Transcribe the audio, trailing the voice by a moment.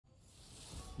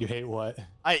You hate what?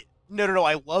 No.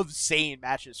 I love saying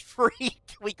matches free.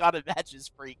 We got a matches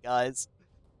free, guys.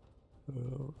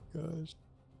 Oh gosh.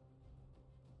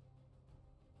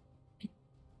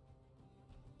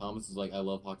 Thomas is like, I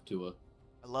love Hakutua.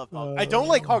 I love Hog. I don't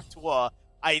like Hogtua.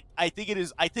 I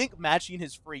think matching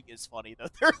his freak is funny though.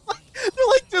 They're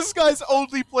like this guy's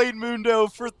only played Mundo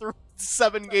for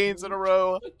 7 games in a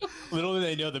row. Little did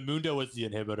they know the Mundo was the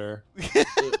inhibitor.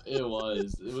 It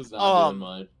was not doing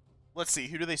much. Let's see,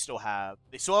 who do they still have?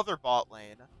 They still have their bot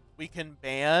lane. We can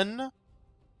ban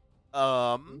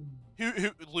who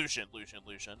Lucian.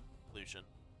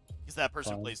 Because that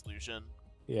person plays Lucian.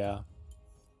 Yeah.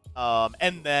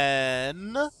 And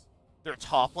then their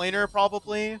top laner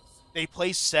probably. They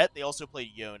play Set, they also play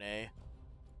Yone.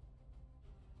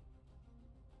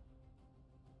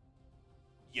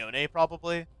 Yone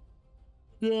probably.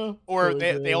 Yeah. Or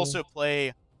they also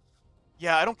play.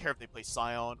 Yeah, I don't care if they play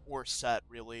Scion or Set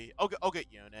really. I'll get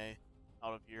Yone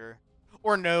out of here.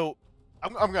 Or no,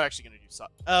 I'm actually gonna do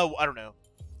I don't know.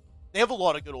 They have a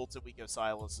lot of good ults if we go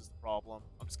Silas is the problem.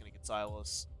 I'm just gonna get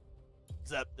Silas.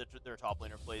 Because their top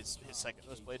laner plays his second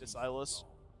most played is Silas.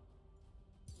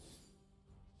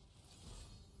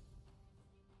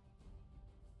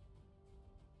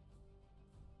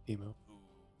 Emo. Ooh,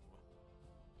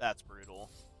 that's brutal.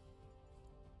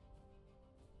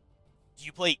 Do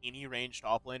you play any ranged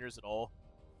top laners at all?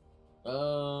 I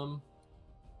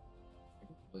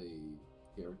can play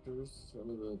characters. Show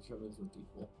me some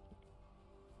people.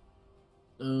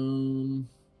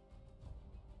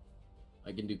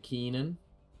 I can do Keenan.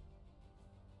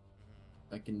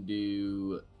 I can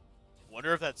do.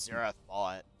 Wonder if that's Xerath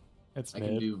bot. It's I mid.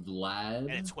 can do Vlad.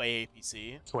 And it's Way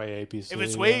APC. It's way APC. If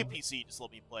it's Way APC, just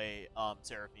let me play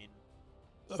Seraphine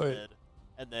instead,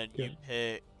 and then you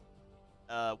pick.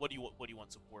 What do you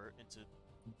want support into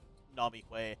Nami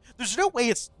Hui? There's no way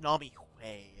it's Nami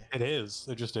Hui. It is.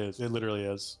 It just is. It literally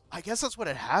is. I guess that's what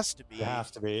it has to be. It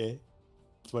has to be.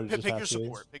 That's what it just Pick your has to be.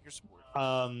 support. Pick your support.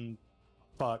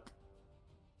 Fuck.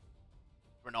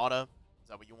 Renata. Is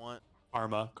that what you want?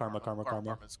 Karma. Karma's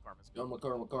good.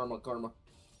 Karma.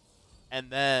 And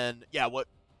then what?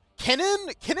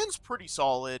 Kennen's pretty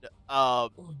solid.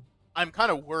 I'm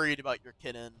kind of worried about your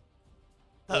Kennen.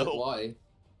 Though. Why?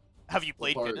 Have you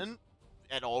played Kennen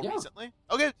at all Yeah. recently?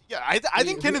 Okay, yeah, I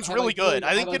think Kennen's really good.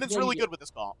 I think Kennen's really good with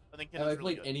this comp. I think Kennen's Have I really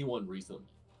played good. anyone recently?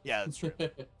 Yeah, that's true. Yeah,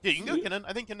 you can go Kennen.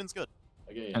 I think Kennen's good.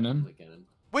 Okay, Kennen? play Kennen.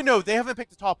 Wait, no, they haven't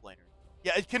picked a top laner.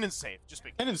 Yeah, Kennen's safe. Just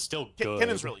pick. Kennen's still good.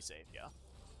 Kennen's really safe. Yeah.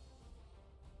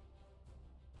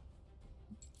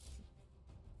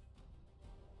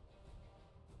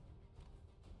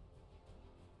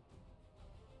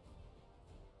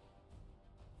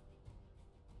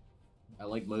 I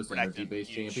like most Renekton, energy-based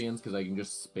huge. champions because I can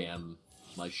just spam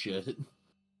my shit. Let's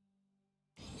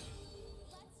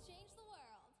change the world.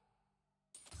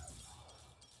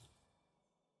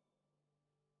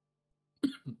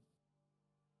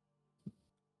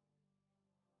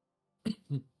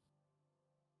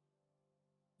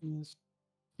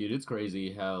 Dude, it's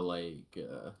crazy how like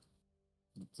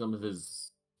some of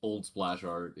his old splash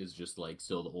art is just like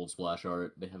still the old splash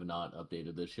art. They have not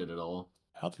updated this shit at all.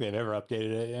 I don't think they've ever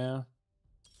updated it, yeah.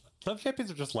 Some champions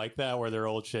are just like that, where their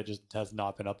old shit just has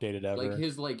not been updated ever. Like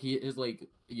his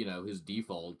his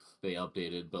default they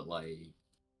updated, but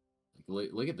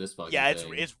look at this fucking Yeah,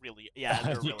 thing. it's really they're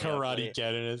really Karate ugly.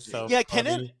 Kennen is so Yeah,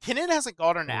 funny. Kennen hasn't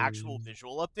gotten an actual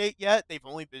visual update yet. They've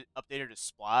only been updated his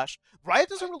splash. Riot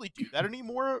doesn't really do that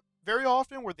anymore very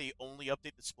often, where they only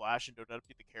update the splash and don't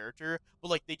update the character. But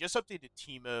like they just updated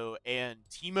Teemo, and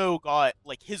Teemo got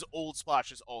like his old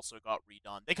splashes also got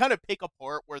redone. They kind of pick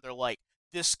apart where they're like,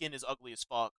 this skin is ugly as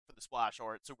fuck for the splash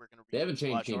art, so we're gonna. They haven't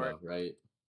changed Teemo, Teemo, right?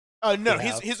 No, They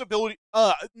his ability,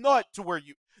 not to where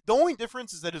you. The only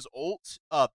difference is that his ult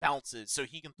bounces, so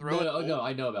he can throw. No,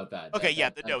 I know about that. Okay,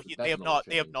 That's they have not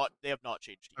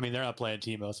changed. I mean, they're not playing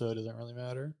Teemo, so it doesn't really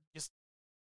matter. Just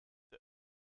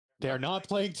They're not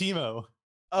playing Teemo.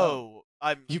 Oh,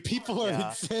 You people are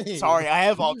insane. Sorry, I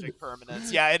have object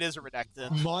permanence. Yeah, it is a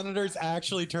Renekton. Monitors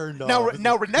actually turned off.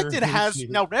 Now Renekton has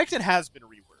been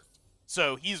reworked,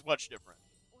 so he's much different.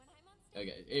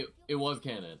 Okay, it was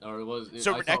canon, or it was.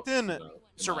 So I saw-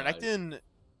 Renekton,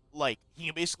 like he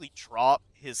can basically drop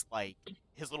his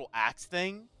little axe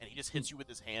thing, and he just hits you with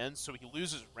his hands, so he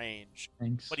loses range,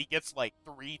 Thanks. but he gets like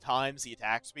 3 times the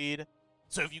attack speed.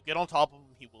 So if you get on top of him,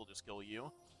 he will just kill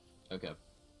you. Okay.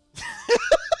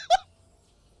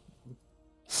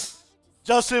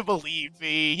 Justin believed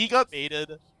me. He got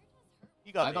baited.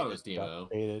 I thought it was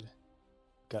Teemo.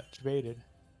 Got baited.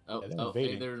 Oh, Yeah, they're hey,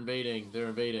 invading. they're invading. They're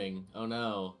invading. Oh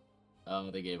no.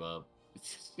 Oh, they gave up.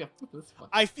 Yeah, that's fine.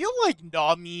 I feel like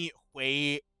Nami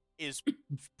Hui is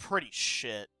pretty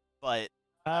shit, but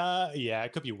Yeah,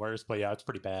 it could be worse, but yeah, it's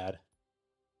pretty bad.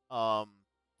 I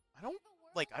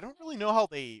don't really know how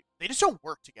they just don't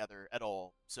work together at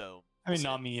all. So I mean, we'll see.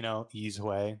 Nami, you know, ease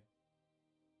away.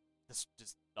 Does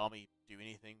Nami do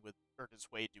anything with, or does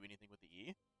Hui do anything with the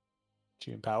E?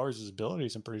 She empowers his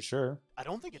abilities, I'm pretty sure. I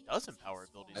don't think it does empower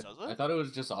abilities, does I it? thought it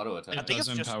was just auto attack. I It think does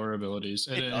it's just- empower abilities.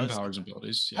 It it does. empowers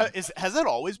abilities. Yeah. Has that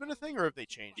always been a thing, or have they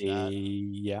changed that?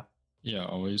 Yeah. Yeah,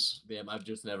 always. Damn, I've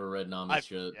just never read Nami's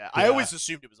shit. Yeah, I Yeah. always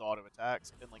assumed it was auto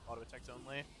attacks and like auto attacks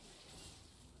only.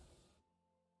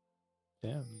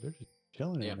 Damn, they're just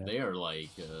chilling Damn, in they there. are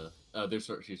like, these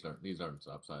aren't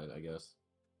topside, I guess.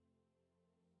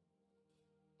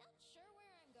 Not sure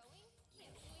where I'm going?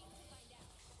 Can't wait to find out.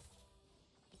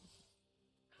 Can't wait to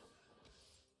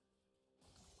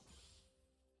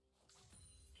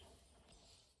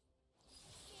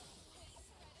write a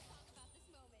song about this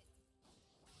moment.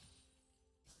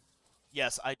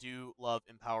 Yes, I do love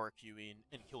empower queuing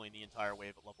and killing the entire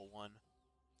wave at level 1.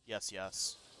 Yes,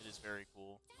 yes, it is very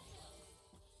cool.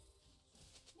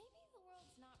 Maybe the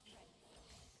world's not ready.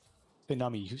 Did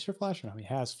Nami use her flash or Nami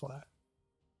has flash?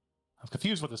 I'm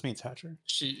confused what this means, Hatcher.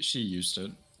 She used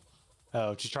it.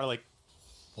 Oh, she's trying to like,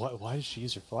 what? Why did she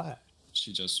use her flash?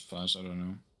 She just flashed. I don't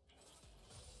know.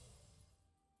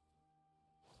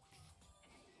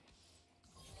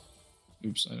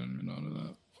 Oops, I didn't even know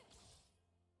that.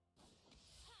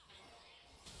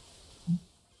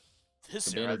 This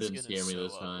The banner Seraph's didn't skin is scare me so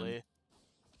this time.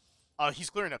 ugly. He's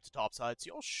clearing up to topside, so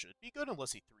y'all should be good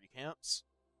unless he 3 camps.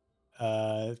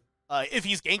 If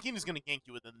he's ganking, he's gonna gank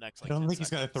you within the next I like don't 10 think he's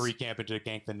gonna seconds. 3 camp into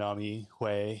gank the Nami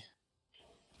way.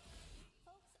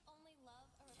 Folks only love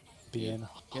a request. Being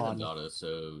Cannon Han. Data is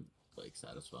so, like,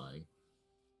 satisfying.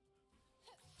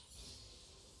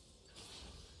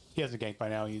 He hasn't ganked by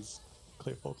now. He's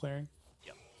full clearing.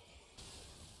 Yep.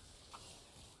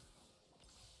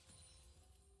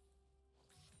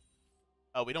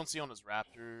 Oh, we don't see on his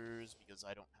Raptors because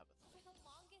I don't have a. For the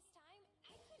longest time,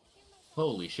 I couldn't hear myself.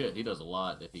 Holy shit, he does a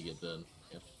lot if he gets in.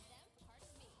 Yeah, Them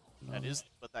part of me. That is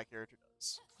what that character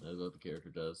does. that's what the character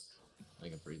does. I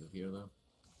can freeze it here, though.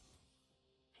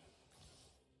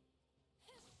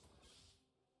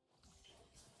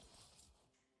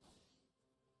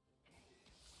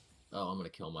 Oh, I'm gonna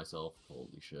kill myself.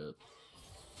 Holy shit.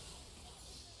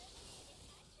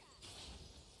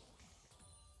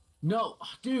 No!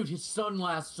 Dude, his stun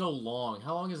lasts so long.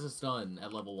 How long is his stun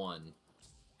at level 1?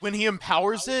 When he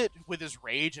empowers it with his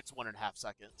rage, it's 1.5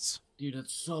 seconds. Dude,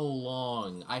 that's so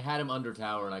long. I had him under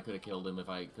tower and I could have killed him if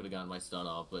I could have gotten my stun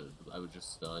off, but I was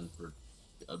just stunned for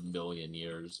a million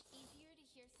years. Easier to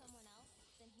hear someone else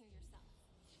than hear yourself.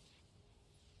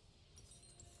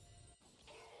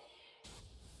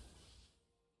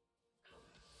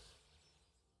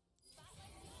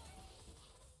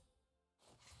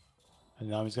 And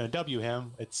Nami's gonna W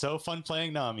him. It's so fun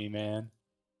playing Nami, man.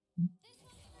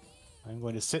 I'm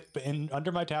going to sit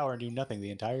under my tower and do nothing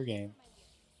the entire game.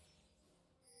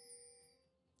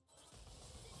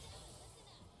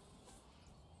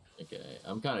 Okay,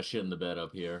 I'm kind of shitting the bed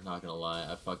up here, not gonna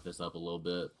lie. I fucked this up a little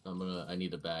bit. I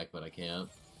need it back, but I can't. Love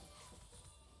a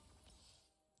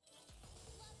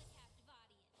captive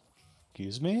audience.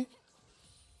 Excuse me?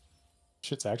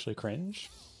 Shit's actually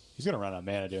cringe. He's gonna run out of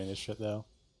mana doing this shit though.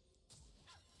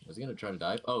 Is he gonna try to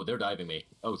dive? Oh, they're diving me.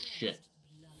 Oh shit.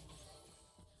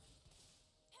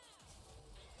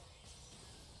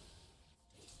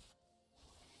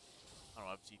 I don't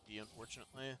have TP,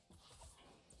 unfortunately.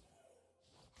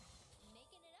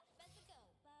 Making it up as I go.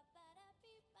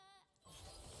 Ba-ba-da-beep-ba.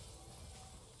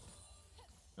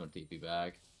 Don't TP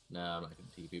back. Nah, I'm not gonna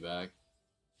TP back.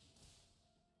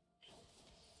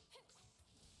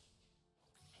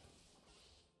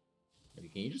 Maybe,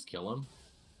 can you just kill him?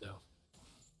 No.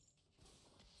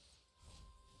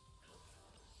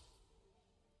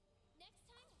 Next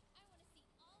time, I want to see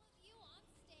all of you on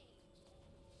stage.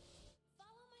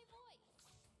 Follow my voice.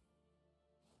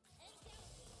 And down.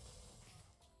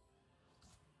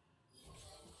 Feel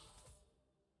that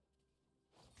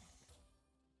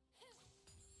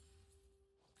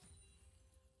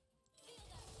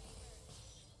fever.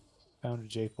 Found a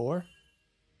J4.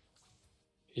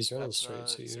 He's real That's, straight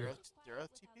to you. Zera Without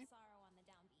TP? sorrow on the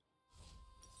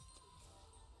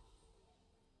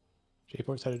downbeat.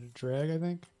 J4's headed to drag, I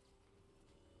think.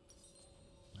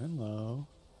 Hello.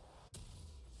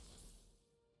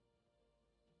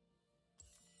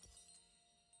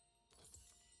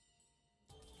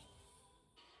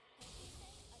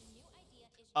 A new idea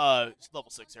is It's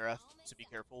level 6 Seraph, so be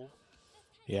careful.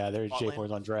 Yeah, there's Bot lane.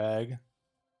 J4's on drag.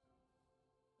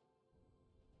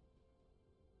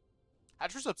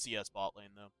 Hatcher's up CS bot lane,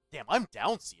 though. Damn, I'm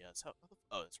down CS.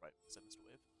 Oh, that's right. I missed a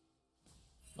wave.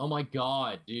 Oh my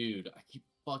god, dude. I keep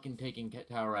fucking taking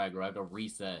tower aggro. I have to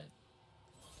reset.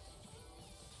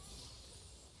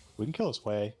 We can kill this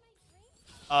way.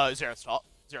 Zera's top.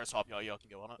 Zera's top, y'all can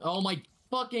go on it. Oh my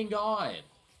fucking god.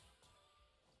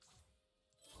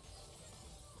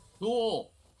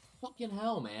 Cool. Fucking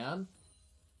hell, man.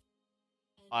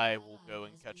 I will go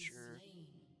and catch your...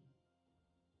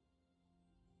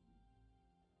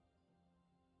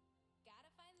 Gotta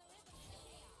find the rhythm of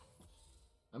chaos.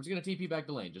 I'm just gonna TP back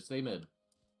to lane. Just stay mid.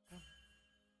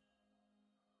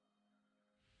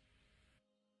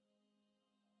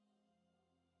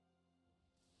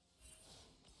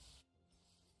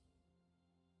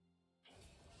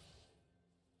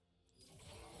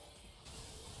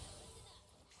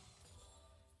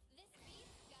 This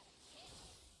beat's got a kick.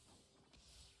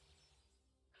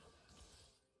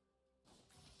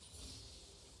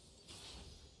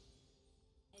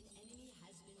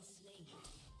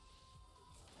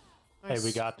 Hey,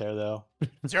 we got there though.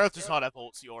 Zerath does not have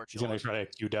ult CR. He's gonna try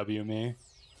to QW me.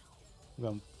 I'm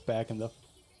going back in the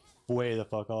way the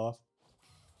fuck off.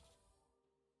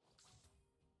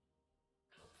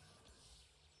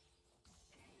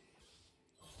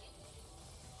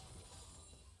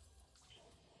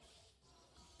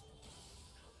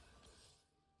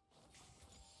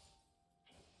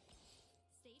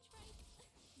 Stage fright?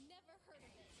 Never heard of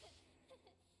it.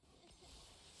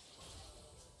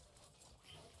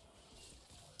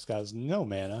 This guy's no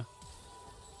mana.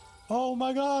 Oh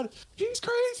my god, he's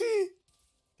crazy!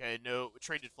 Okay, no,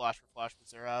 traded flash for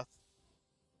Zerath.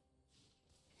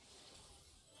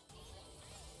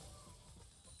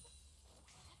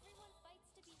 Everyone fights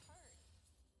to be heard.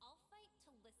 I'll fight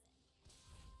to listen.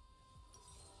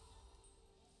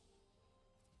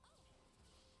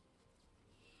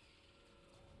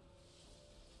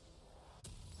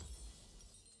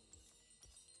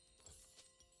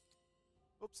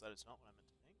 Oops, that is not what I meant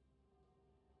to think.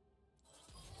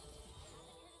 Haven't heard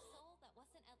a soul that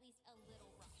wasn't at least a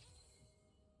little rough.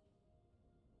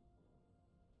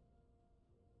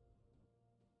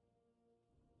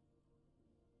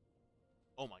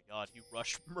 Oh my god, he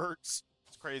rushed Mertz.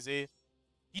 It's crazy.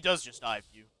 He does just dive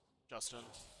you, Justin.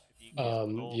 If he gets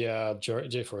the goal. Yeah,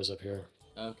 J4 is up here.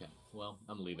 Okay, well,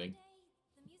 I'm leaving.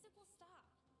 The music will stop.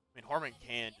 I mean, Harmon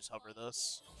can just hover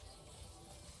this.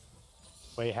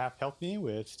 Wait, half help me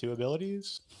with 2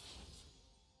 abilities.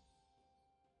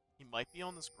 He might be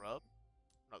on this grub.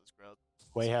 Not this grub.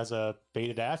 Wei has a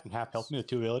baited ass and half help me with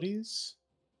 2 abilities.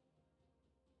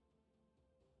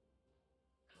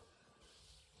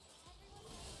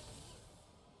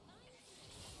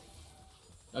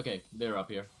 Okay, they're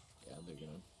up here. Yeah, they're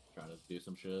gonna try to do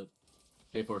some shit.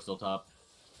 J4 still top.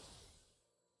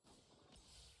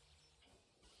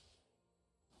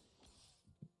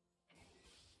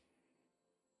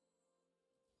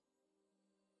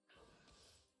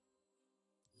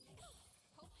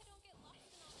 Hope I don't get lost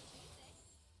in all the music.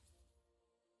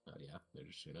 Oh yeah,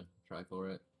 they're just gonna try for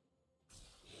it.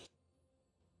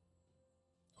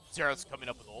 Zerath's coming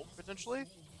up with ult, potentially.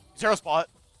 Zerath's bot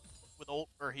with ult,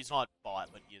 or he's not bot,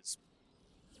 but he is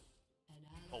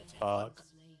ulting. Fuck.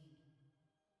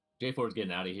 J4's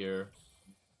getting out of here.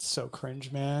 So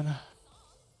cringe, man.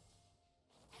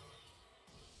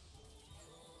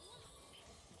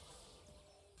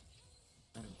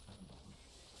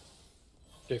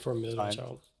 J4 mid, watch Fine.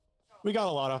 out. We got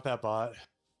a lot off that bot.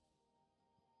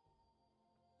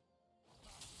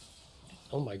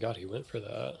 Oh my god, he went for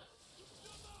that.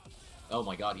 Oh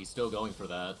my god, he's still going for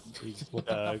that. He's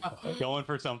going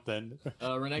for something.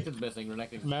 Renekton's missing.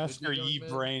 Renekton's Master going Yi mid.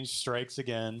 brain strikes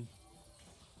again.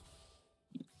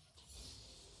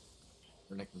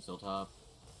 Renekton's still top.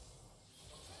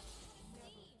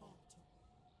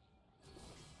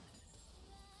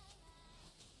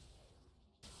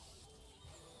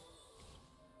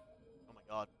 Oh my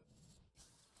god.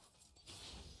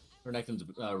 Renekton's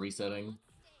resetting.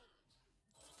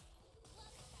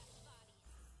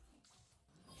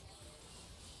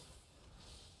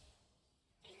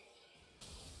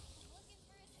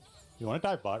 You want to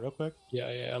dive bot real quick? Yeah,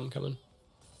 I'm coming.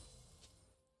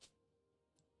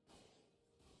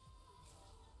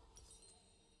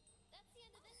 That's the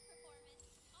end of this performance.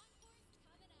 Encore's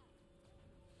coming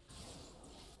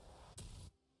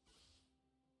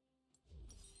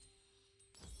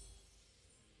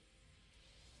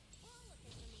up. We'll look at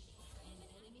the meeting.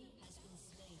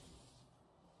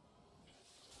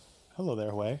 Hello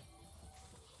there, Wei.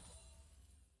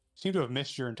 Seem to have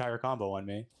missed your entire combo on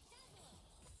me.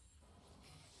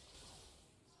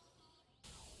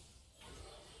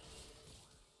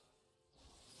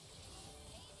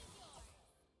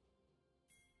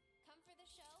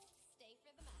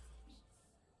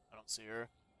 don't see her.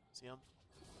 See him?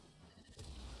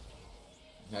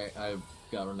 I've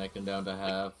got Renekton down to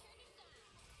half.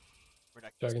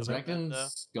 Dragon's up.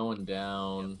 Renekton's going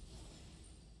down.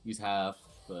 He's half,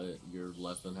 but you're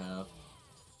less than half.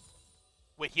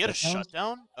 Wait, he had a Shutdown?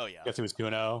 shutdown? Oh yeah. Guess he was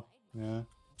 2-0. Yeah.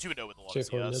 2-0 with a lot of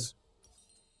J4 mid. CS.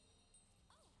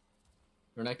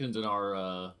 Renekton's in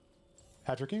our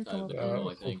Patrick, can you come up? Yeah.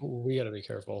 I think. We gotta be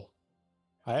careful.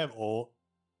 I have ult.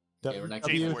 Yeah, we're not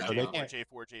W, J4, J4, so they J4, can't-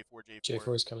 J4.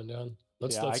 J4 is coming down.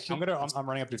 Let's Yeah, let's I'm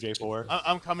running up to J4.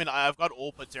 I'm coming. I've got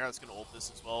ult, but Xerath's gonna ult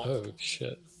this as well. Oh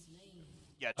shit.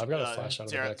 Yeah, I've got a flash out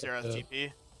of the back of Xerath the-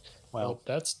 TP. Well, Oh,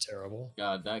 that's terrible.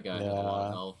 God, that guy has a lot Yeah.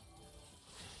 of health.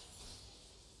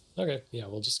 Okay, yeah,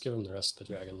 we'll just give him the rest of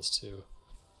the dragons too.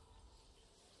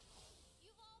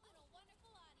 You've all been a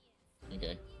wonderful audience.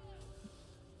 Okay.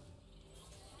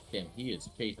 Damn, he is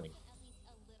chasing. At least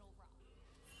a little wrong.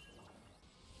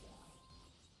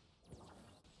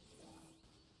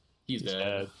 He's he's dead.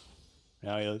 dead.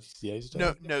 No, he's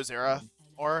dead. No Xerath.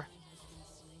 Or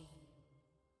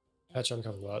Patch, I'm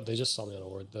coming out. They just saw me on a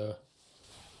ward though.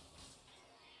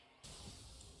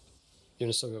 You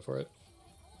gonna still go for it?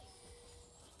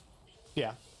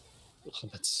 Yeah, Oh,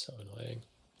 that's so annoying.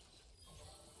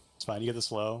 it's fine. You get the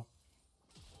slow.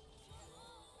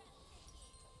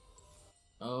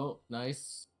 Oh,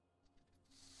 nice.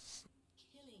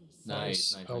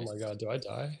 Nice. Oh my god, do I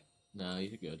die? No,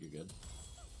 you're good. You're good.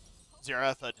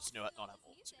 Xerath just not have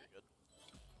ult, so you're good.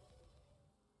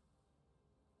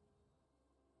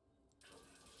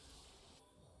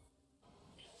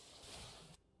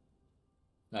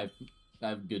 I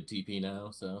have good TP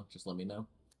now, so just let me know.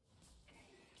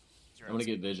 I'm gonna Xerath's-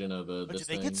 get vision of Oh, this did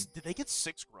thing. they get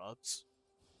 6 grubs?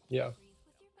 Yeah. Breathe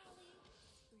with your belly.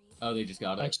 Breathe. Oh, they just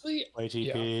got it. Actually, Play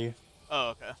TP. Oh,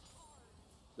 okay.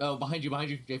 Oh, behind you,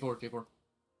 J4.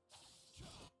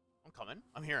 I'm coming.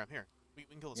 I'm here. We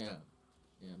can kill this Yeah, guy.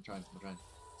 yeah. I'm trying.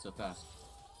 So fast.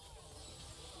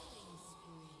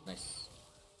 Nice.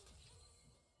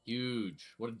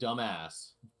 Huge. What a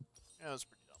dumbass. Yeah, that was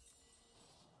pretty dumb.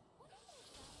 What have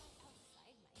I done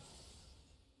outside myself?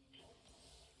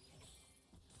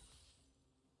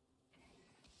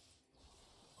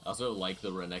 I also like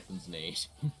the Renekton's name.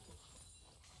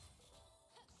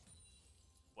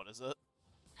 What is it?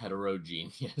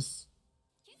 Heterogeneous.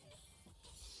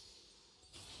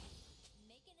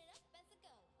 Making it up as I go.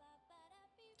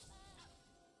 Ba-ba-da-bee-ba.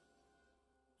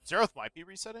 Xerath might be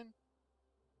resetting.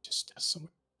 Just does so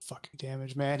much fucking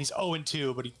damage, man. He's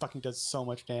 0-2, but he fucking does so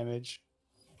much damage.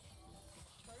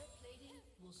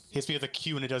 Hits me with a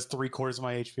Q and it does 3/4 of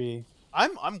my HP.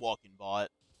 I'm walking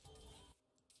bot.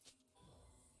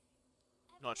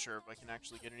 Not sure if I can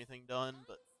actually get anything done,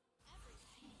 but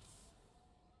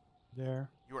There.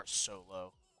 you are so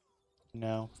low.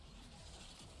 No.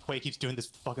 Quake keeps doing this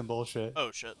fucking bullshit.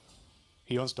 Oh shit.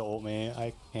 He wants to ult me.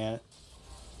 I can't.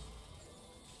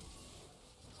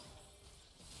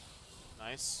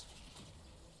 Nice.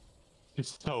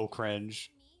 It's so cringe.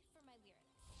 Me for my lyrics.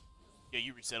 Yeah,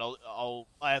 you reset.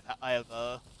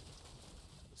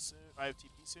 I have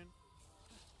TP soon.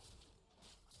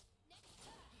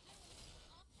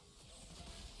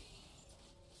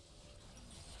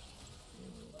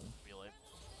 Really?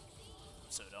 I'm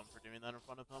so dumb for doing that in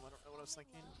front of him. I don't know what I was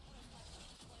thinking.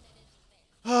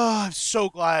 I'm so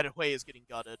glad Hui is getting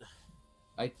gutted.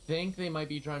 I think they might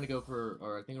be trying to go for,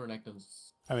 or I think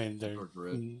Renekton's I mean, they're. towards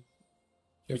Root.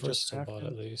 your We first just still bot hacked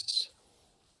at him. least.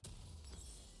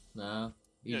 Nah,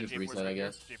 he Yeah, just J4's reset, I in your-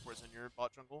 guess. J4's in your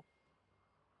bot jungle.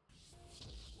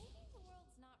 Maybe the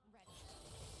world's not ready. I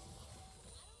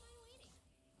don't mind waiting.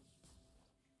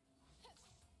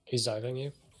 He's diving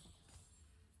you.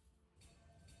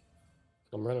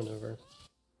 I'm running over.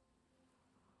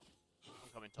 I'm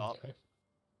coming top. Okay.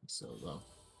 So low.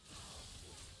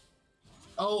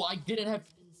 Oh, I didn't have.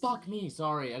 Fuck me.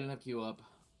 Sorry, I didn't have Q up.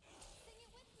 Sing it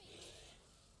with me.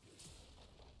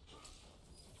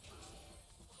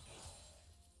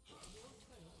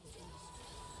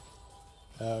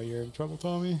 Oh, you're in trouble,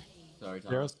 Tommy. Sorry,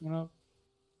 Tom. Zero's coming up.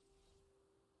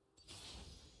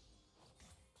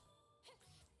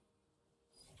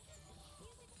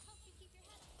 Music helps you keep your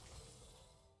head up.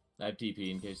 I have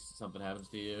TP in case something happens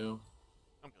to you.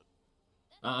 I'm good.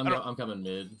 I don't- I'm coming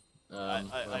mid. I I'm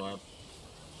do. up.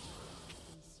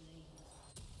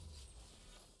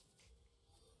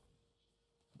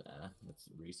 Nah, let's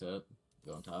reset.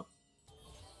 Go on top.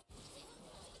 The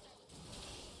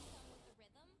rhythm.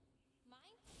 Mine.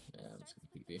 Yeah, I'm just gonna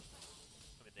TP.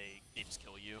 I mean, they just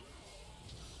kill you.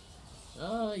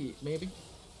 Maybe.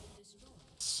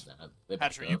 Nah, they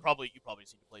backed Patrick, you up. probably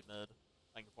just need to play mid.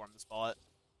 I can farm the spot.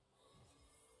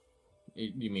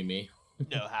 You mean me?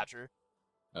 No, Hatcher.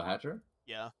 Oh, Hatcher?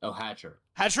 Yeah. Oh, Hatcher.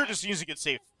 Hatcher just needs to get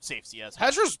safe CS.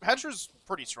 Hatcher's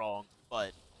pretty strong,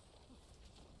 but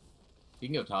You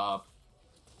can go top.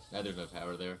 Nah, there's no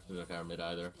tower there. There's no tower mid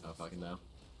either. I don't fucking know.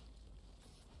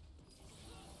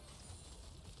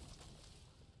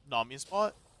 Nami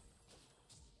spot.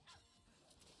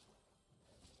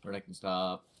 Renekton's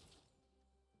top.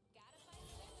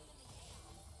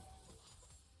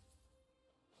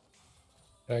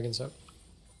 Dragon's up.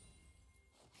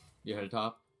 You headed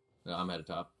top? No, I'm headed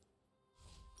top.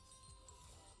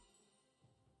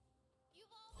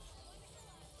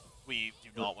 We do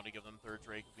not want to give them third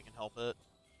Drake if we can help it.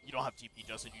 You don't have TP,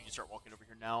 Justin. You need to start walking over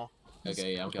here now.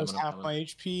 Okay, yeah, I'm That's coming. I'm half coming. my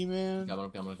HP, man.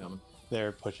 I'm coming.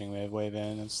 They're pushing wave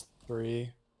in. It's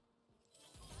 3.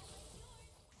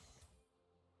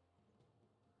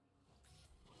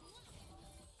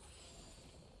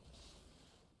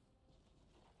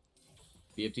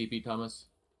 Do you have TP, Thomas?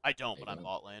 I don't, but Hey, I'm man.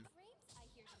 bot lane.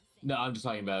 No, I'm just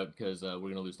talking about because we're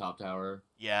gonna lose top tower.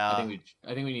 Yeah. I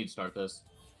think we need to start this.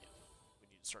 We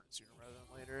need to start it sooner rather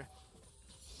than later.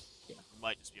 Yeah. We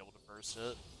might just be able to burst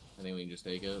it. I think we can just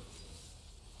take it.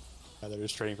 Yeah, they're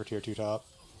just trading for tier 2 top.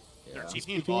 They're Yeah.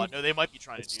 TPing bot. No, they might be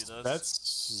trying to do this.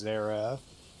 That's Zeraf.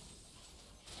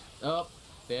 Oh,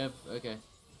 they have. Okay.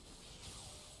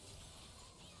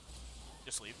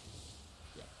 Just leave.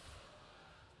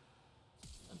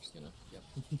 I'm just gonna. Yep.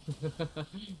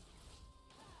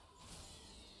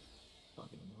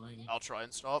 Fucking annoying. I'll try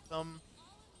and stop them.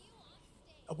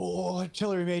 Oh,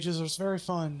 artillery mages was very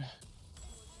fun.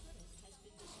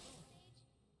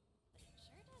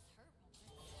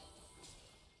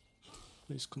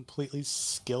 These completely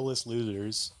skillless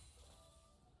losers.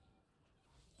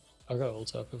 I'll go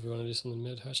ult up if we want to do something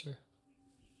mid, Hatcher.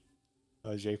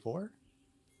 J4?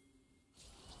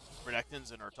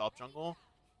 Renekton's in our top jungle.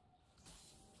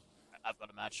 I've got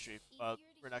a match streak.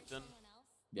 Renekton.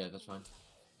 Yeah, that's fine.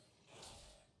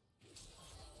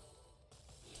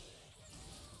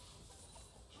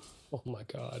 Oh my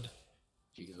god.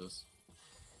 Jesus.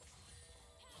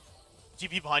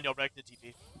 TP behind y'all, Renekton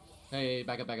TP. Hey,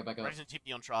 back up. Renekton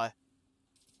TP on try.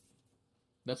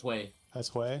 That's way.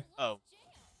 That's way. Oh,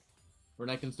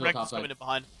 Renekton's still top Renekton's side. coming in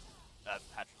behind.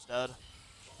 Hatcher's dead.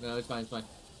 No, it's fine.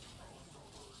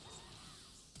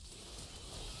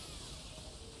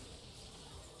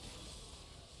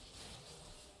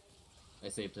 I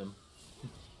saved him.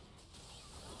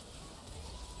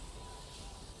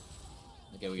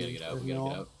 Okay, we gotta get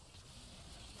out.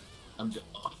 I'm just.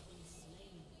 Oh.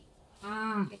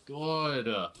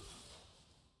 God.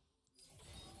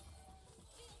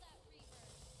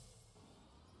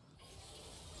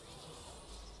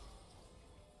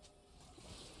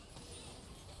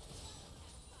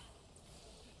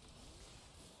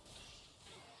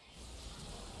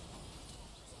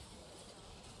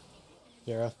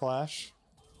 Zeraf flash.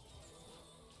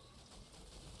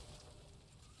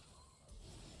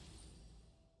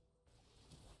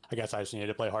 I guess I just needed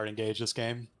to play hard engage this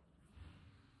game.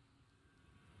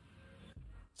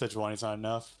 Sejuani's not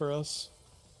enough for us.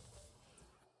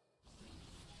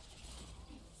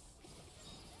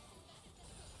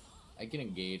 I can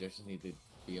engage. I just need to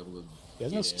be able to. He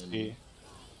has no get in. speed.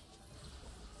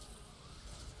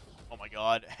 Oh my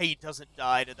god. He doesn't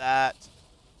die to that.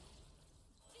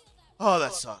 Oh,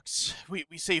 that sucks. We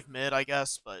save mid, I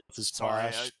guess, but This is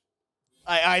sorry. splash.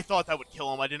 I thought that would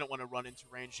kill him. I didn't want to run into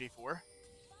range J4.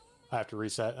 I have to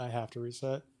reset.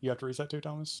 You have to reset too,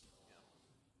 Thomas?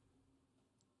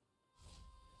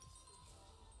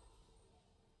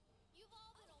 You've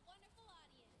all been a wonderful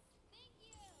audience. Thank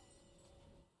you.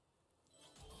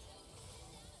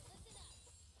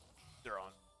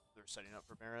 They're setting up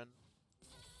for Baron.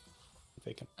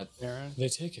 They can. That's- Baron. They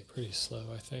take it pretty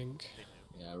slow, I think. They do.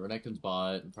 Yeah, Renekton's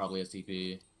bot and probably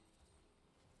STP.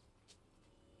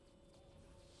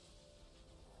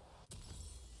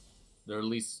 There are at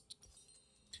least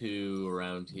 2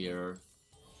 around here.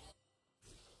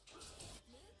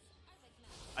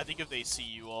 I think if they see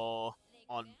you all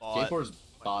on bot. J4's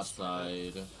bot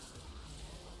side.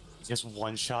 He just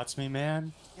one-shots me,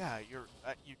 man. Yeah, you're.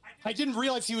 You. I didn't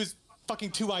realize he was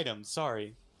fucking 2 items.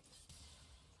 Sorry.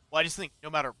 Well, I just think no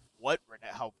matter what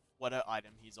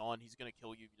item he's on, he's gonna kill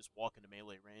you if you just walk into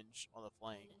melee range on the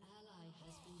flank.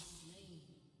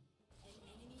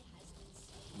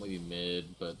 Maybe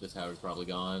mid, but this tower's probably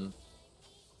gone.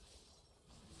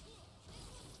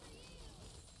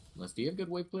 Unless, do you have good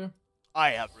wave clear?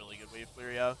 I have really good wave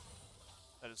clear, yeah.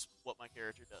 That is what my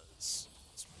character does.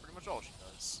 It's pretty much all she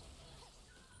does.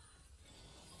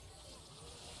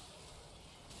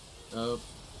 Oh,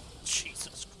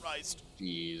 Jesus Christ.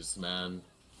 jeez, man.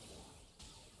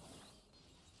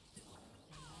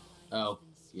 Oh,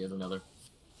 he has another.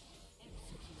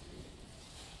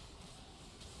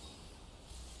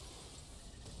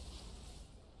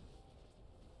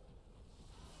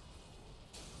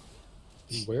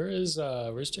 Where's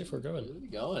J4 going? Where are we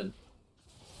going?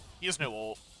 He has no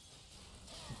ult.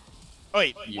 Oh,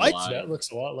 wait, You what? lied. That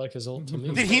looks a lot like his ult to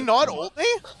me. Did he not ult me?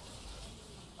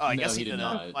 Oh, I No, guess he he did didn't.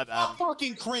 not. My bad.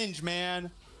 Fucking cringe,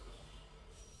 man.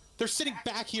 They're sitting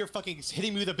back here fucking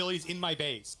hitting me with abilities in my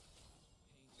base.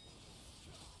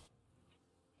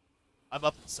 I'm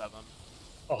up in 7.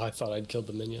 Oh, I thought I'd killed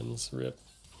the minions. Rip.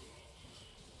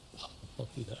 Oh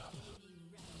no.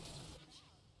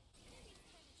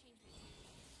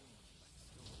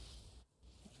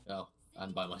 Oh,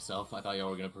 I'm by myself. I thought y'all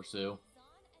were gonna pursue.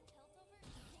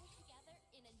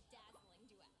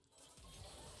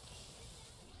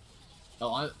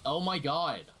 Oh my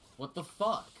god. What the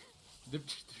fuck? They're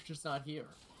just not here.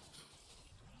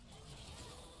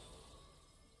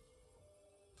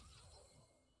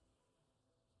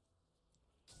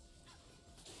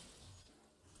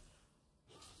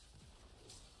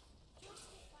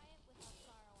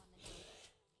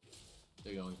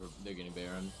 They're getting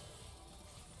Baron.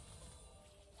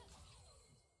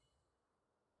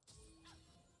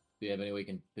 Do you have any way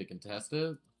to contest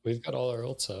it? We've got all our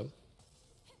ults up.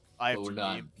 I have But we're TP.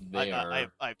 not there.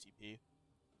 I have TP.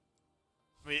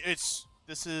 I mean,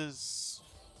 this is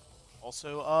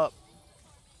also up.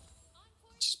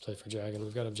 Just play for Dragon.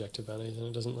 We've got objective on Ethan.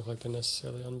 It doesn't look like they're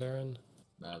necessarily on Baron.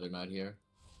 Nah, they're not here.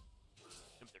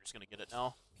 They're just gonna get it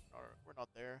now. Or we're not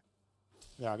there.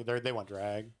 Yeah, they want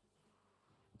drag.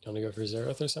 You want to go for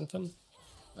Zereth or something?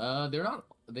 They're not.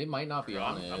 They might not be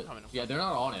on it. I'm coming. Yeah, they're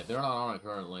not on it. They're not on it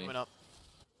currently. Coming up.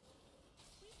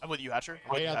 I'm with you, Hatcher.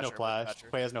 I'm with Quay you, has no Hatcher. I'm with you, flash. Hatcher.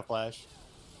 Quay has no flash.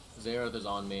 Zerath is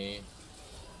on me.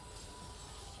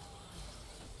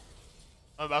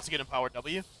 I'm about to get empowered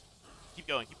W. Keep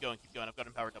going, keep going, keep going. I've got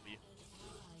empowered W.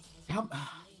 How...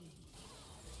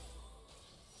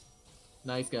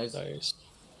 Nice, guys. Nice.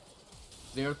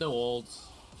 Zerath no ults.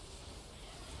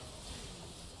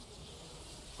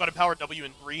 I've got empowered W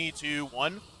in 3, 2,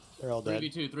 1. They're all dead.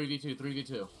 3v2, 3v2,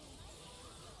 3v2.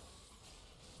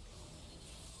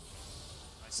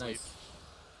 Nice. Nice.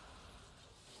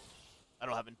 I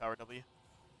don't have empowered W.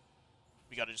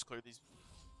 We gotta just clear these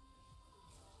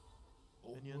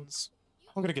minions.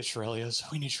 I'm gonna get Shurelias.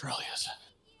 We need Shurelias.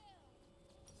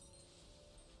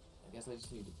 I guess I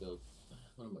just need to build.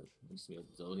 What am I? I just need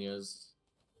Zonia's.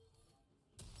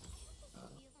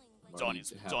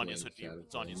 Zonia's would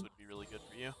be really good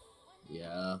for you.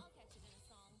 Yeah.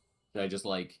 Should I just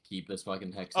like keep this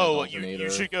fucking hex? Oh, you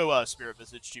should go Spirit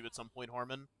Visage too at some point,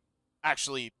 Harmon.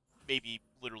 Actually, maybe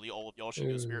literally all of y'all should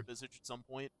go Spirit Visage at some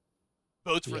point.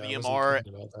 Both for the MR,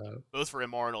 both for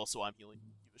MR, and also I'm healing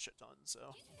you a shit ton. So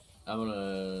I'm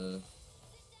gonna.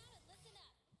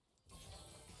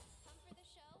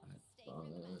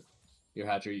 Your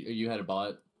Hatcher, you had a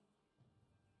bot.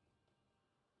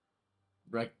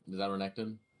 Is that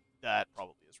Renekton? that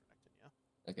probably is Renekton,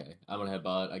 yeah. Okay, I'm gonna head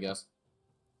bot, I guess.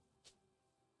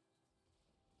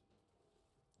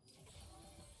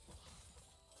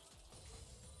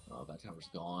 Oh, that tower's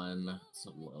gone.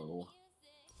 So low.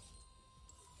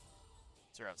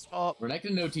 Zerath's top.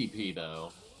 Renekton no TP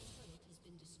though.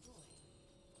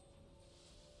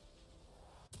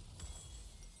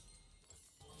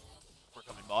 We're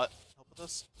coming bot. Help with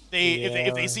us.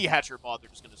 If they see Hatcher bot, they're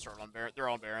just gonna start on Baron. They're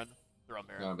on Baron. They're on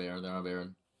Baron. They're on Baron. They're on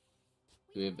Baron.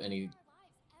 Do we have any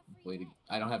way to?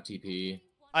 I don't have TP.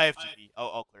 I have TP.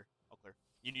 I'll clear. I'll clear.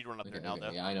 You need to run up there now, though.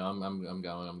 Yeah, I know. I'm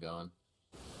going. I'm going.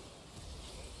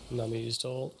 Nami used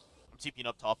ult. I'm TPing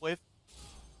up top wave.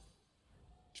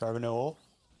 Jarvan no ult.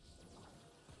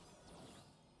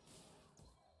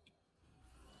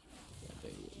 Yeah,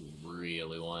 they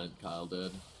really want Kyle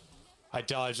did. I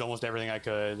dodged almost everything I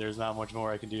could. There's not much more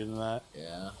I can do than that.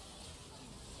 Yeah.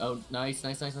 Oh, nice,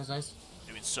 nice, nice, nice, nice.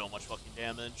 Doing so much fucking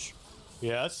damage.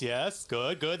 Yes, yes.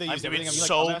 Good, good. They I'm used doing everything.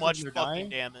 so like, much they're fucking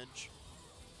dying. damage.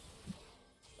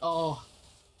 Oh.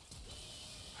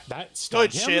 That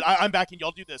stunned Good him? shit. I'm backing.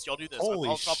 Y'all do this. Y'all do this. Holy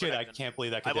I'll stop shit, I Renekton. can't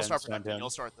believe that I will could start stunned Renekton. him. You'll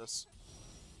start this.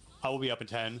 I will be up in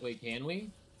 10. Wait, can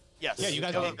we? Yes. Yeah, you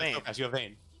guys Go have Vayne. Vayne. You have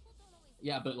Vayne.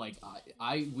 Yeah, but like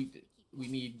we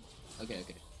need. Okay.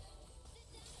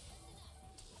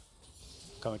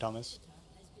 Coming, Thomas.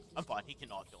 I'm fine. He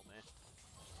cannot kill me.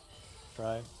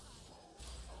 Try.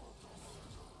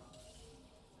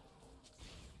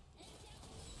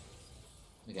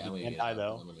 Okay, I'm gonna can't get die, up.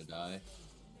 though. I'm gonna die.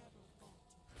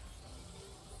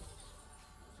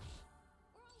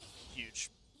 Huge.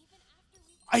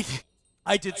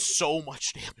 I did so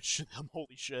much damage to them.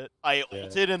 Holy shit. I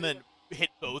ulted and then hit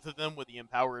both of them with the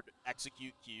empowered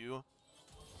execute Q.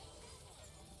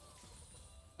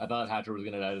 I thought Hatcher was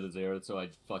gonna die to the Zereth, so I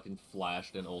fucking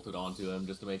flashed and ulted onto him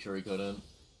just to make sure he couldn't.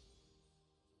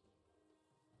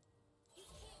 You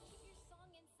can't keep your song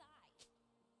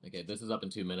inside. Okay, this is up in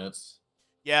 2 minutes.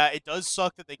 Yeah, it does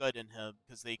suck that they got in him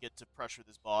because they get to pressure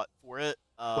this bot for it.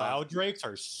 Cloud Drakes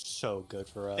are so good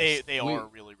for us. They are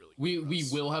really good. We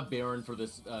will have Baron for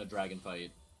this dragon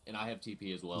fight, and I have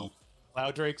TP as well.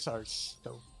 Cloud Drakes are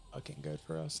so fucking good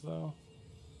for us, though.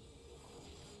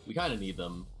 We kind of need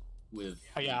them with.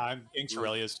 Yeah, I'm getting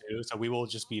Shurelia's too, so we will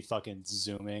just be fucking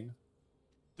zooming.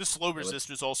 The slow resist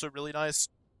is also really nice.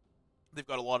 They've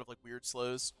got a lot of like weird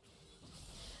slows.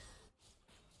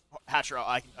 Hatcher,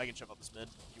 I can jump up this mid.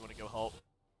 If you want to go help?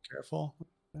 Careful.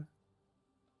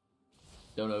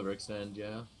 Don't overextend,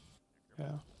 yeah.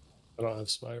 Yeah. I don't have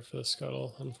Smite for the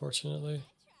scuttle, unfortunately.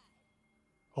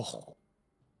 Oh.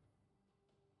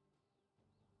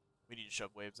 We need to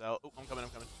shove waves out. Oh, I'm coming.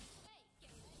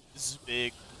 This is a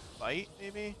big fight,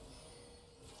 maybe?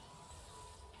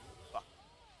 Fuck.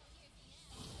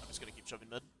 I'm just gonna keep shoving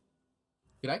mid.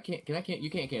 You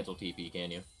can't cancel TP,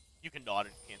 can you? You cannot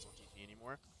cancel TP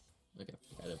anymore. Okay,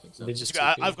 I don't think so. They just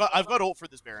I've got ult for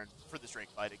this Baron for this Drake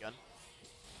fight again.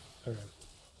 Okay.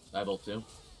 I have ult too.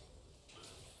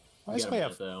 Why does got a he minute,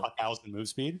 have though. 1,000 move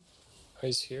speed? Oh,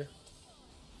 he's here.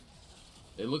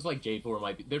 It looks like J4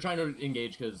 might be. They're trying to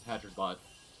engage because Hatcher's bot.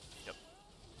 Yep.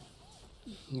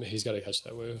 He's got to catch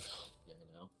that wave. Yeah,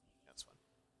 I know. That's fine.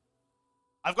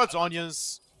 I've got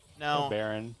Zonya's now.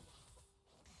 Baron.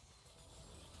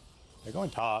 They're going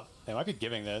top. They might be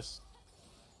giving this.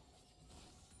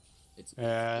 It's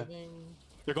Yeah. giving...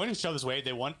 They're going to shove this wave.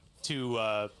 They want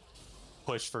to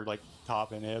push for like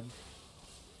top inhib.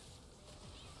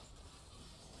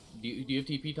 Do you have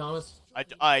TP, Thomas? I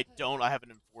don't. I have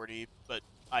an M40, but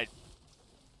I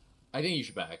think you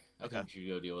should back. I Okay. think you should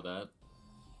go deal with that.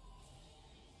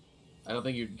 I don't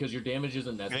think you because your damage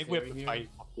isn't I necessary think we have to here. fight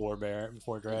before Baron,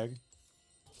 before drag.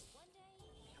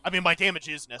 I mean my damage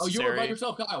is Oh, necessary. you were by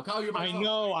yourself, Kyle. Kyle, you're by I yourself.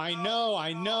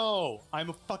 know.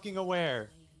 I'm fucking aware.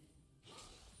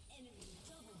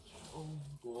 Oh,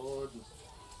 God.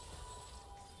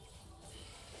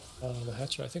 The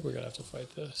Hatcher, I think we're going to have to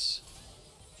fight this.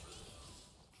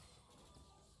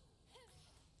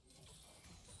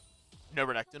 No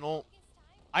Renekton ult.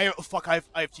 Fuck. I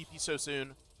have TP so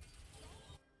soon.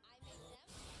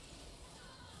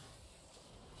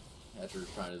 Hatcher's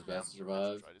trying his best to Yeah,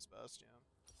 survive. Tried his best.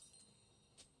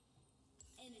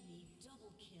 Yeah. Enemy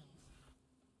double kill.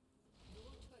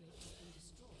 Your turret has been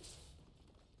destroyed.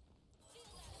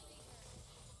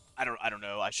 I don't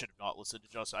know. I should have not listened to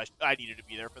Justin. I needed to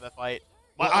be there for that fight.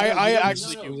 But Well, I you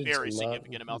actually know. do Needed very to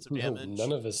significant amounts of no, damage.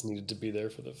 None of us needed to be there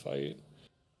for the fight.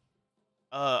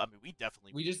 I mean, we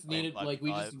definitely. We just played needed 5v5.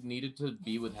 we just needed to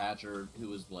be with Hatcher, who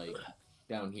was like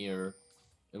down here,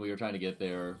 and we were trying to get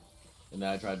there, and then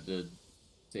I tried to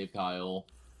save Kyle,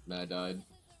 and then I died.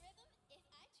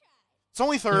 It's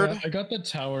only third. Yeah, I got the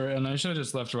tower, and I should have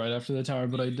just left right after the tower,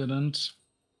 but I didn't.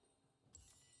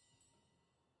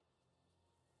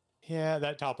 Yeah,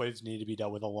 that top waves need to be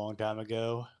dealt with a long time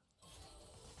ago.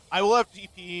 I will have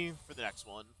TP for the next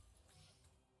one.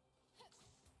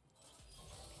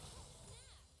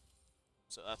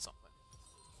 So that's something.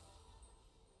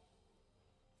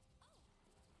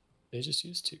 They just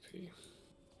used TP.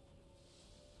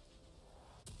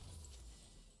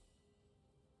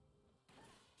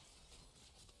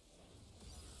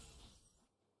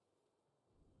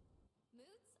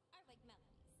 Moods are like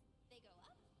melodies. They go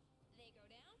up, they go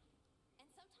down, and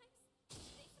sometimes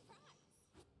they surprise.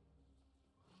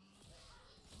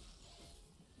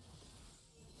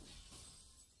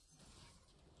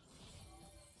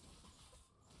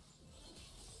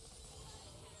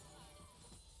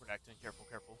 Protecting. Careful,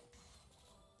 careful.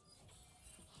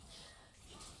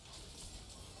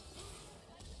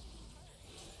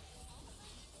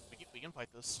 We can fight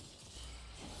this.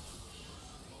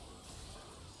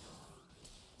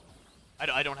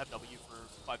 I don't have W for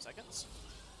 5 seconds.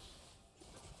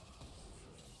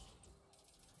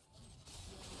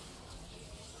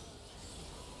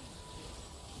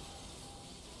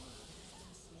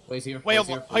 Way's here. Way Way's on,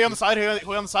 here. way on the side.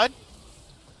 Way on the side.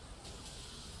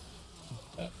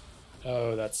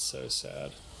 Oh, that's so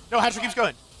sad. No, Hatcher keeps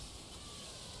going.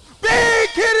 Big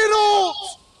hidden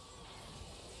ult!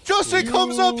 Justin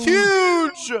comes up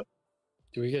huge!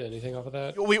 Do we get anything off of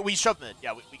that? We shove mid.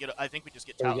 Yeah, we get. I think we just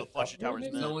get Oh, we a get bunch of top towers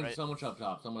mid, mid, Someone, right? someone up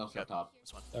top. Someone else up top.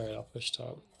 This one. Alright, I'll push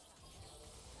top.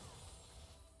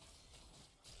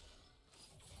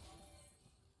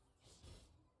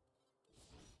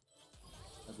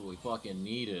 That's what we fucking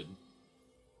needed.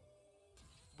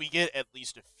 we get at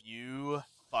least a few.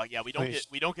 Fuck yeah, we Wait.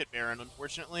 don't get Baron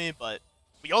unfortunately, but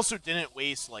we also didn't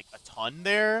waste like a ton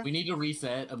there. We need to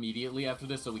reset immediately after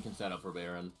this so we can set up for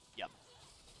Baron. Yep.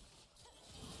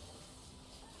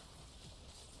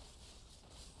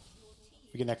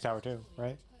 We get next tower too,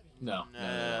 right? No,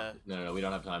 we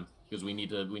don't have time because we need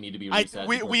to be I reset.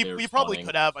 we before we, they're we probably spawning.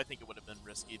 could have. I think it would have been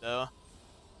risky though.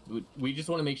 We just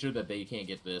want to make sure that they can't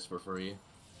get this for free.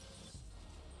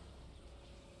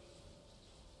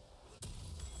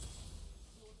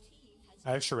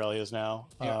 I have Shirelia's now.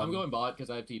 Yeah, I'm going bot because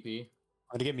I have TP.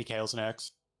 I'm gonna get Mikhail's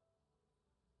next.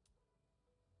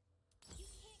 You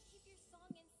can't keep your song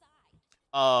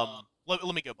inside.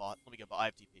 Let me go bot. Let me go bot. I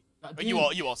have TP. God Oh,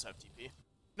 damn. you also have TP.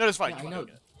 No, that's fine. Yeah, you I fine, know.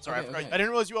 okay. Sorry, Okay, I forgot. okay. I didn't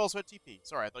realize you also had TP.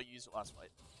 Sorry, I thought you used it last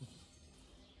fight.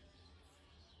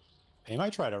 They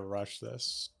might try to rush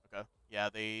this. Okay. Yeah,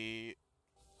 they.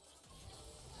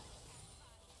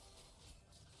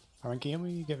 Alright, can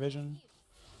we get vision?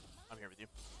 I'm here with you.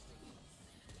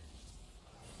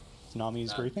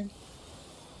 Tsunami's Nah. griefing.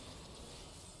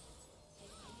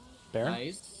 Baron?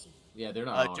 Nice. Yeah, they're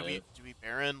not on Do it. we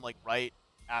Baron like right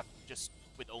after just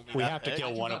with only We that have to pick?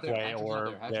 kill one of Hatcher's not Way there, Hatcher's not or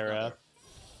there, Hatcher's not Zera. there.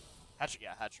 Hatcher,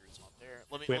 yeah, Hatcher is not there.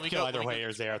 Let me We let have me to go. kill Let either me Way go or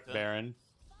this Zera at the Renekton. Baron.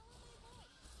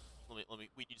 Let me.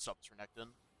 We need to stop this Renekton.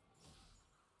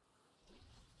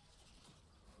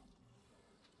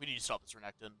 We need to stop this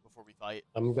Renekton before we fight.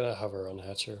 I'm gonna hover on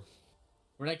Hatcher.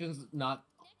 Renekton's not.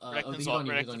 Renekton's he's on, on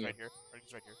you. He's Renekton's on you. right here.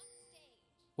 Renekton's right here.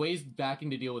 Way's backing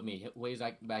to deal with me. Way's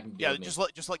backing to deal Yeah, with me. just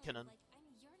let Kinnan. Like I'm yearning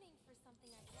for something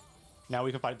I lost. Now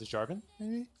we can fight this Jarvan,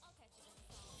 maybe? I'll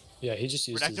catch you. Yeah, he just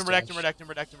used his Renekton, dash.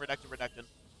 Renekton.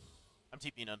 I'm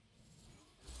TPing in.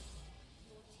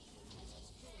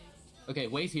 Okay,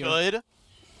 Way's here. Good. Okay,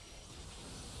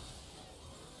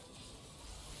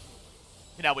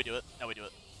 now we do it. Now we do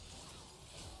it.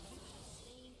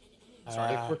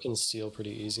 Pickwork and steal pretty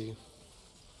easy.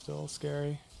 Still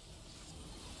scary.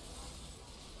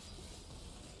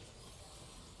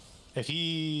 If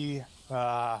he...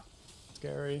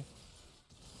 scary.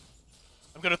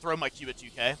 I'm gonna throw my Q at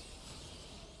 2K.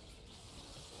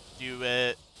 Do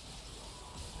it.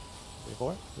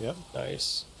 3-4? Yep.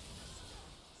 Nice.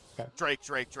 Drake.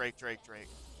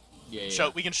 Yeah.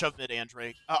 We can shove mid and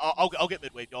Drake. I'll get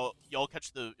mid wave. Y'all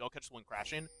catch the one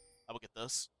crashing. I will get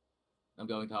this. I'm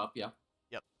going top. Yeah.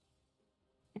 Yep.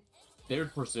 They're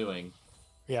pursuing.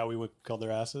 Yeah, we would kill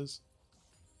their asses.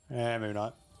 Maybe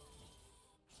not.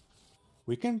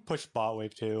 We can push bot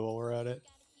wave too while we're at it.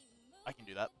 I can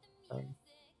do that.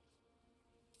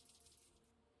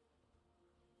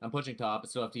 I'm pushing top. I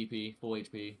still have TP. Full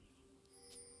HP.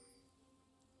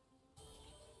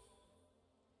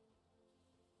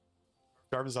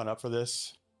 Jarvan's on up for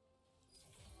this.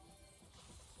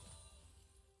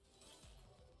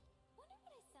 Wonder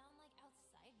what I sound like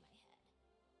outside my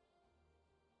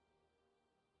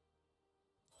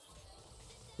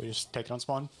head. We just take it on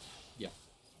spawn. Yeah.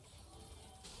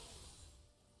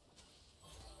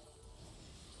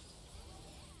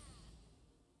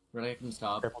 Renekton's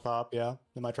top. Triple top, yeah.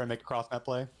 They might try and make a cross net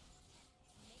play.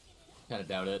 Kind of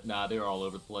doubt it. Nah, they're all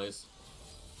over the place.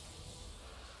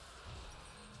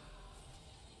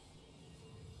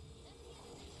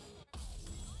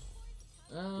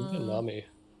 Even Nami.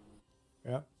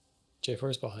 Yeah.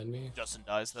 J4 is behind me. Justin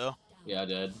dies though. Yeah, I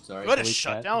did. Sorry. You had a Delete that.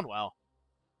 shutdown. Wow.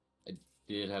 I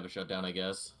did have a shutdown, I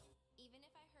guess. Even if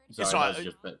I heard It's Sorry, not- that was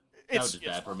just bad. That It's was just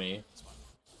bad for fine. me. It's fine.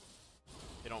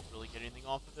 They don't really get anything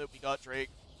off of it. We got Drake.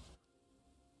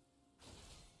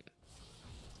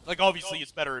 Like obviously,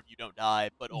 it's better if you don't die,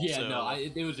 but also Yeah, no,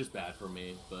 it was just bad for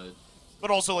me, but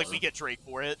like we get Drake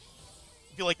for it.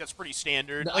 I feel like that's pretty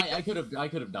standard. no, Like I could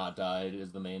have not died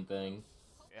is the main thing.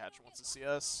 okay, Hatcher wants to see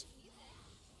us.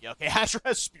 Yeah, okay. Hatcher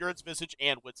has Spirit's Visage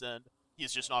and Wit's End.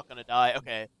 He's just not gonna die.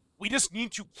 Okay, we just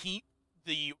need to keep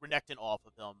the Renekton off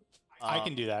of him. I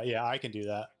can do that. Yeah, I can do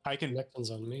that. I can...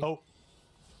 Necton's on me. Oh,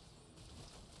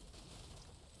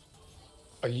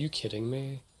 Are you kidding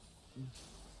me?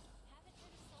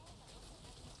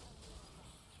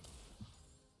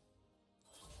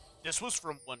 This was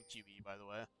from 1 QE, by the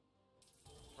way.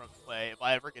 From play. If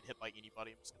I ever get hit by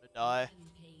anybody, I'm just gonna die.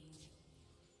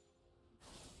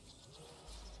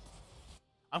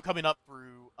 I'm coming up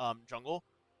through jungle.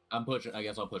 I'm pushing. I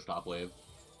guess I'll push top wave.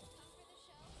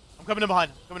 I'm coming in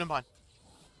behind. Coming in behind.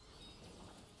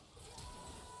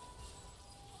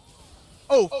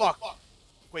 Oh fuck!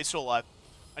 Wait, still alive.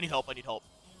 I need help. I need help.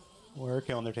 we're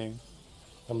killing their team.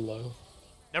 I'm low.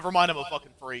 Never mind. I'm a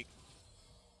fucking freak.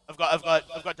 I've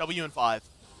got W and 5.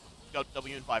 Got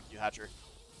W and 5 for you, Hatcher.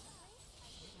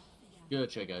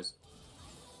 Good shit, guys.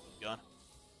 Gun.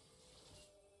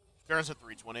 Baron's at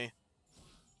 320.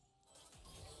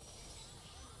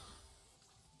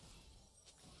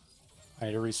 I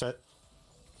need to reset.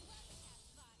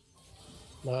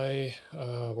 My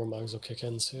Warmogs will kick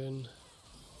in soon.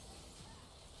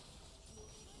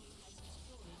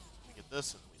 We get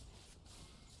this and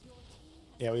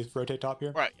we Yeah, we rotate top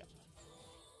here. right. Yeah.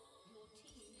 Your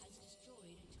team has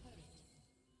destroyed a turret.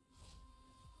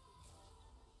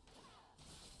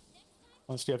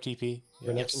 Let's do have TP.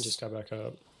 Renekton Yes. just got back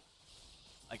up.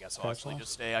 I guess I'll actually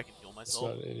just stay. I can heal It's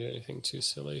myself. not anything too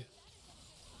silly.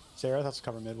 Sarah, that's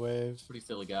cover mid wave. Pretty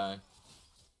silly guy.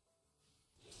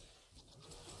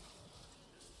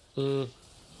 Y'all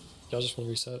just want to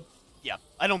reset. Yeah,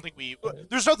 I don't think we. Alright.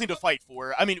 There's nothing to fight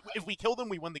for. I mean, if we kill them,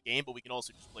 we win the game, but we can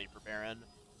also just play for Baron.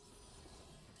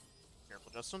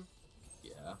 Careful, Justin.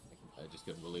 Yeah, I just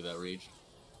couldn't believe that reach.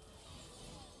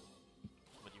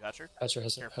 With you, Hatcher. Hatcher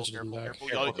has Careful, Hatcher been careful,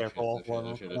 back. careful. Careful, careful. Oh,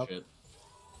 One- shit, up. shit.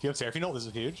 If you have Seraphine ult, this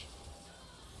is huge.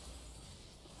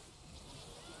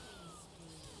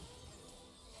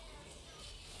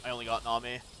 I only got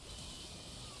Nami.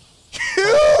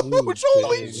 Ooh, Huge!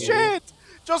 Holy big. shit!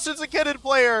 Justin's a kidded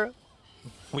player.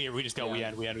 We just go. We Yeah.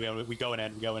 end. We end. We end. We going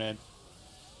in. We going in.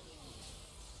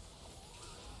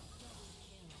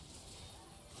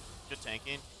 Good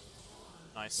tanking.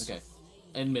 Nice. Okay.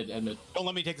 End mid, end mid. Don't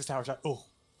let me take this tower shot. Oh.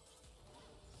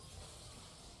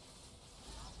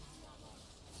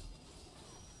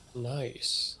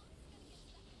 Nice.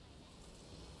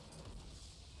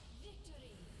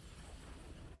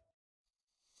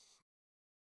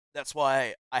 That's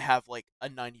why I have like a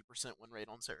 90% win rate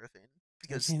on Seraphine.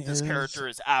 Because Seraphine this is character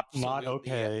is absolutely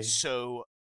okay. so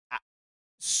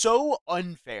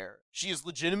unfair. She is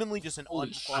legitimately just an Holy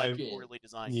unfun, shit. poorly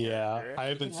designed Yeah, character.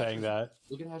 I've been saying that.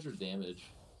 Look at Hatcher's damage.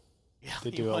 Yeah,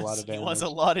 They he do a lot was- of He was a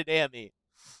damage. lot of damage.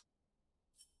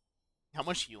 How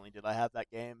much healing did I have that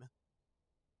game?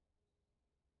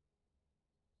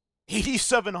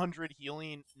 8,700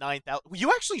 healing, 9,000. Well, you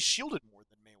actually shielded more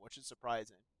than me, which is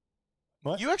surprising.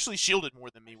 What? You actually shielded more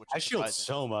than me, which is I shield surprising.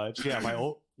 so much. Yeah, my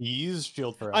ult. You use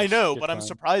shield for. I a know, shit but I'm ton.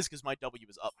 surprised because my W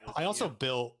is up. more I than also you.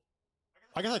 built.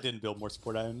 I guess I didn't build more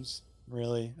support items.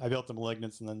 Really, I built the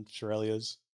malignants and then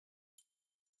Shirelias.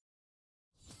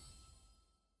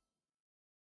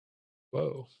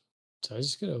 Whoa. So I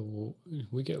just get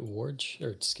we get ward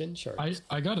or skin shard.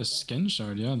 I got a skin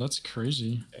shard. Yeah, that's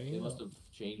crazy. They must have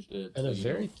changed it. And a you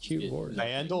very don't cute get ward.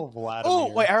 nothing. Vandal, Vladimir.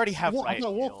 Oh, wait, I already have Wolf, I Riot got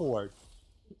a Wolf Shield. Ward.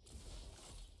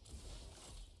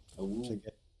 Ooh.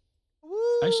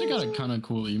 I actually got a kind of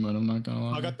cool emote. I'm not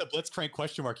gonna lie. I got the Blitzcrank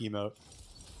question mark emote.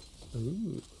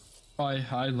 Ooh.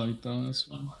 I like that. That's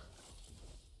fun.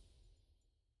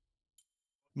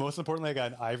 Most importantly, I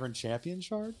got an Ivern Champion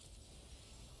shard.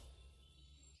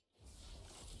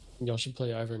 Y'all should play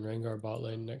Ivern Rengar bot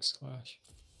lane next clash.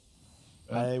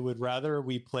 I would rather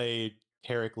we played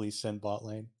Heracles Sin bot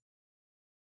lane.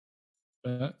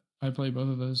 But I play both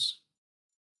of those.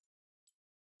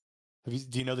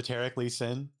 Do you know the Heracles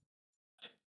Sin?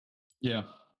 Yeah,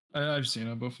 I've seen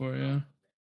it before. Yeah.